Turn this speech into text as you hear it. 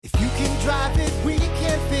drive it, we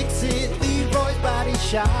can fix it. Leroy's Body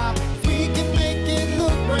Shop. We can make it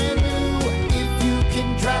look brand new. If you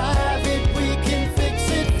can drive it, we can fix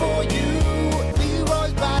it for you.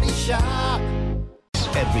 Leroy's Body Shop.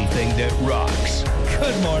 Everything that rocks.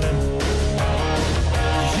 Good morning.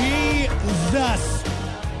 Jesus.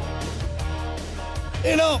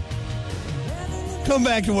 You know, come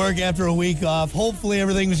back to work after a week off. Hopefully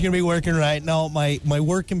everything's going to be working right. No, my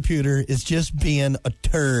work computer is just being a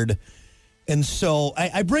turd. And so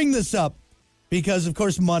I bring this up because, of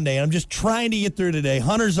course, Monday, I'm just trying to get through today.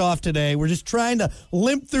 Hunter's off today. We're just trying to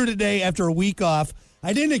limp through today after a week off.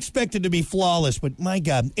 I didn't expect it to be flawless, but my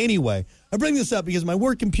God. Anyway, I bring this up because my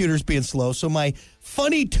work computer's being slow, so my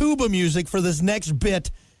funny tuba music for this next bit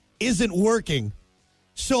isn't working.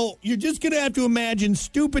 So you're just going to have to imagine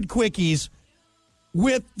stupid quickies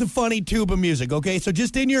with the funny tuba music, okay? So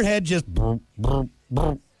just in your head, just...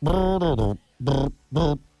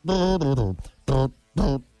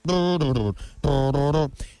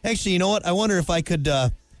 Actually, you know what? I wonder if I could...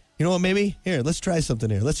 You know what, maybe? Here, let's try something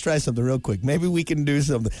here. Let's try something real quick. Maybe we can do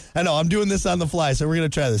something. I know, I'm doing this on the fly, so we're going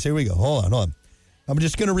to try this. Here we go. Hold on. I'm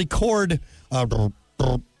just going to record.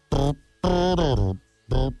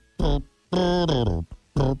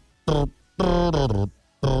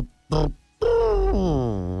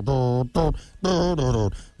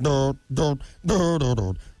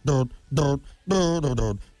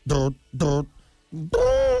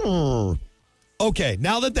 Okay,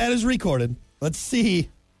 now that is recorded, let's see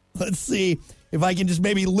if I can just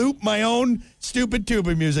maybe loop my own stupid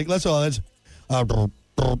tuba music. Let's.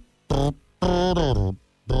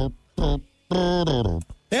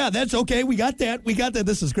 Yeah, that's okay. We got that.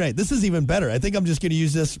 This is great. This is even better. I think I'm just going to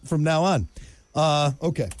use this from now on.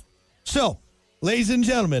 Okay. So, ladies and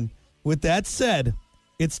gentlemen, with that said,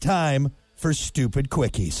 it's time for Stupid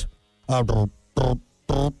Quickies.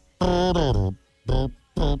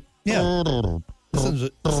 Yeah.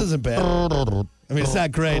 This isn't bad. I mean, it's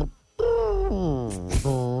not great.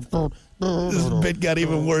 This bit got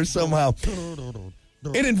even worse somehow.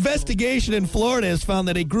 An investigation in Florida has found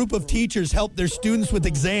that a group of teachers helped their students with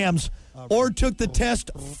exams or took the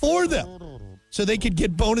test for them so they could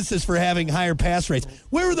get bonuses for having higher pass rates.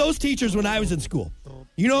 Where were those teachers when I was in school?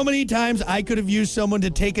 You know how many times I could have used someone to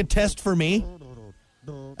take a test for me?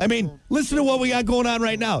 I mean, listen to what we got going on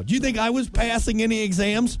right now. Do you think I was passing any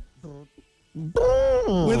exams?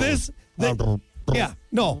 With this? Yeah,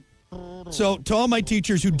 no. So to all my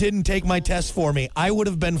teachers who didn't take my test for me, I would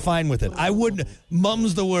have been fine with it. I wouldn't,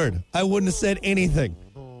 mum's the word. I wouldn't have said anything.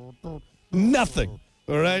 Nothing.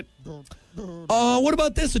 All right? What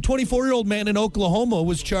about this? A 24-year-old man in Oklahoma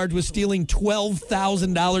was charged with stealing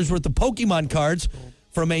 $12,000 worth of Pokemon cards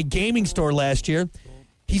from a gaming store last year.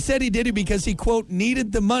 He said he did it because he, quote,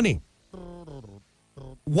 needed the money.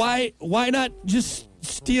 Why not just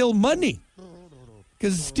steal money?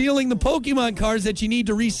 Because stealing the Pokemon cards that you need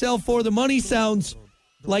to resell for the money sounds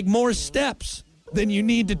like more steps than you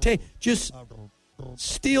need to take. Just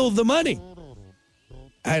steal the money.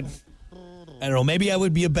 I don't know. Maybe I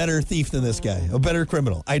would be a better thief than this guy, a better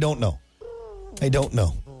criminal. I don't know.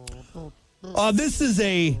 This is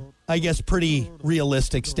I guess, pretty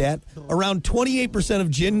realistic stat. Around 28% of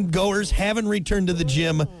gym goers haven't returned to the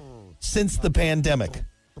gym since the pandemic.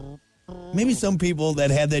 Maybe some people that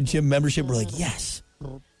had that gym membership were like, yes,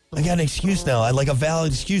 I got an excuse now. I like a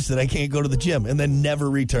valid excuse that I can't go to the gym, and then never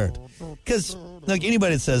returned. Because, like,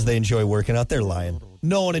 anybody that says they enjoy working out, they're lying.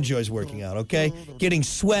 No one enjoys working out, okay? Getting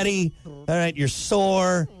sweaty, all right, you're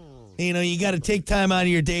sore. You know, you got to take time out of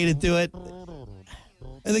your day to do it.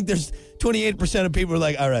 I think there's 28% of people are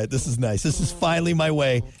like, all right, this is nice. This is finally my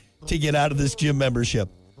way to get out of this gym membership.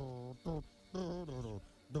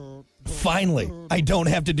 Finally, I don't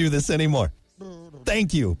have to do this anymore.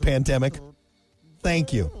 Thank you, pandemic.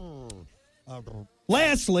 Thank you.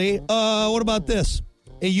 Lastly, what about this?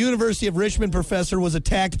 A University of Richmond professor was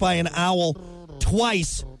attacked by an owl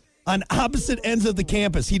twice on opposite ends of the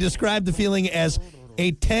campus. He described the feeling as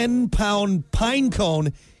a 10-pound pine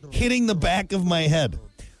cone hitting the back of my head.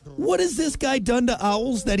 What has this guy done to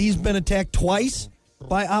owls that he's been attacked twice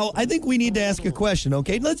by owls? I think we need to ask a question,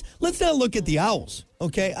 okay? Let's not look at the owls,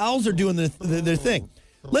 okay? Owls are doing their thing.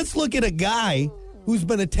 Let's look at a guy who's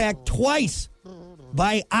been attacked twice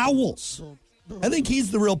by owls. I think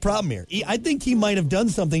he's the real problem here. I think he might have done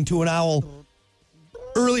something to an owl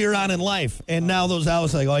earlier on in life, and now those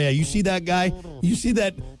owls are like, oh, yeah, you see that guy? You see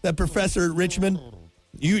that professor at Richmond?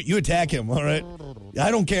 You attack him, all right? I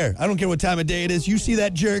don't care. I don't care what time of day it is. You see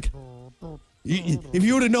that jerk? If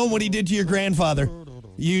you would have known what he did to your grandfather,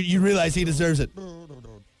 you realize he deserves it.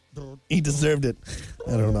 He deserved it.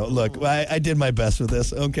 I don't know. Look, I did my best with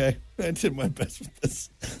this, okay? I did my best with this.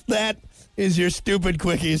 That is your stupid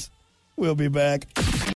Quickies. We'll be back.